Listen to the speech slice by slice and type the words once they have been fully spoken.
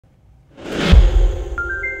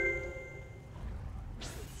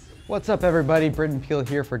What's up everybody, Britton Peele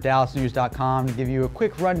here for DallasNews.com to give you a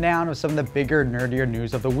quick rundown of some of the bigger, nerdier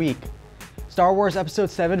news of the week. Star Wars Episode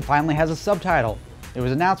VII finally has a subtitle. It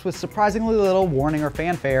was announced with surprisingly little warning or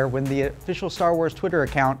fanfare when the official Star Wars Twitter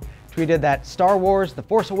account tweeted that Star Wars The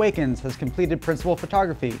Force Awakens has completed principal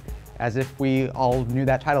photography, as if we all knew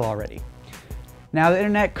that title already. Now the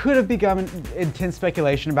internet could have begun intense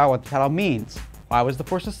speculation about what the title means. Why was the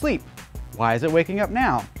Force asleep? Why is it waking up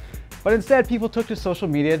now? But instead, people took to social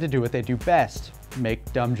media to do what they do best, make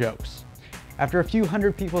dumb jokes. After a few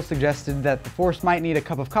hundred people suggested that the Force might need a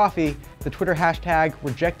cup of coffee, the Twitter hashtag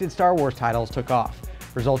rejected Star Wars titles took off,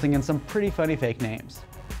 resulting in some pretty funny fake names.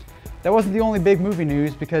 That wasn't the only big movie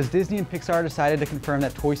news, because Disney and Pixar decided to confirm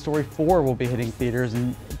that Toy Story 4 will be hitting theaters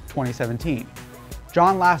in 2017.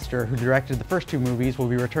 John Lasseter, who directed the first two movies, will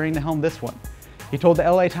be returning to helm this one. He told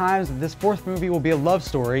the LA Times that this fourth movie will be a love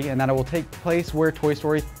story and that it will take place where Toy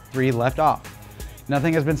Story 3 left off.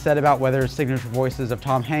 Nothing has been said about whether signature voices of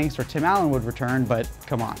Tom Hanks or Tim Allen would return, but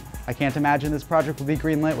come on, I can't imagine this project will be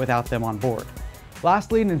greenlit without them on board.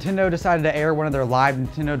 Lastly, Nintendo decided to air one of their live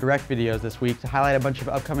Nintendo Direct videos this week to highlight a bunch of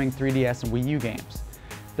upcoming 3DS and Wii U games.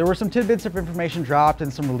 There were some tidbits of information dropped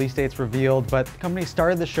and some release dates revealed, but the company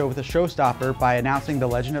started the show with a showstopper by announcing the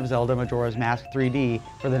Legend of Zelda Majora's Mask 3D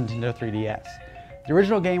for the Nintendo 3DS. The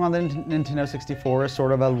original game on the Nintendo 64 is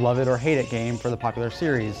sort of a love it or hate it game for the popular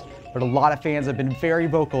series, but a lot of fans have been very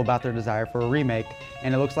vocal about their desire for a remake,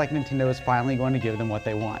 and it looks like Nintendo is finally going to give them what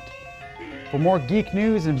they want. For more geek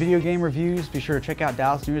news and video game reviews, be sure to check out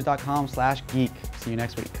DallasNews.com/geek. See you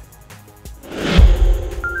next week.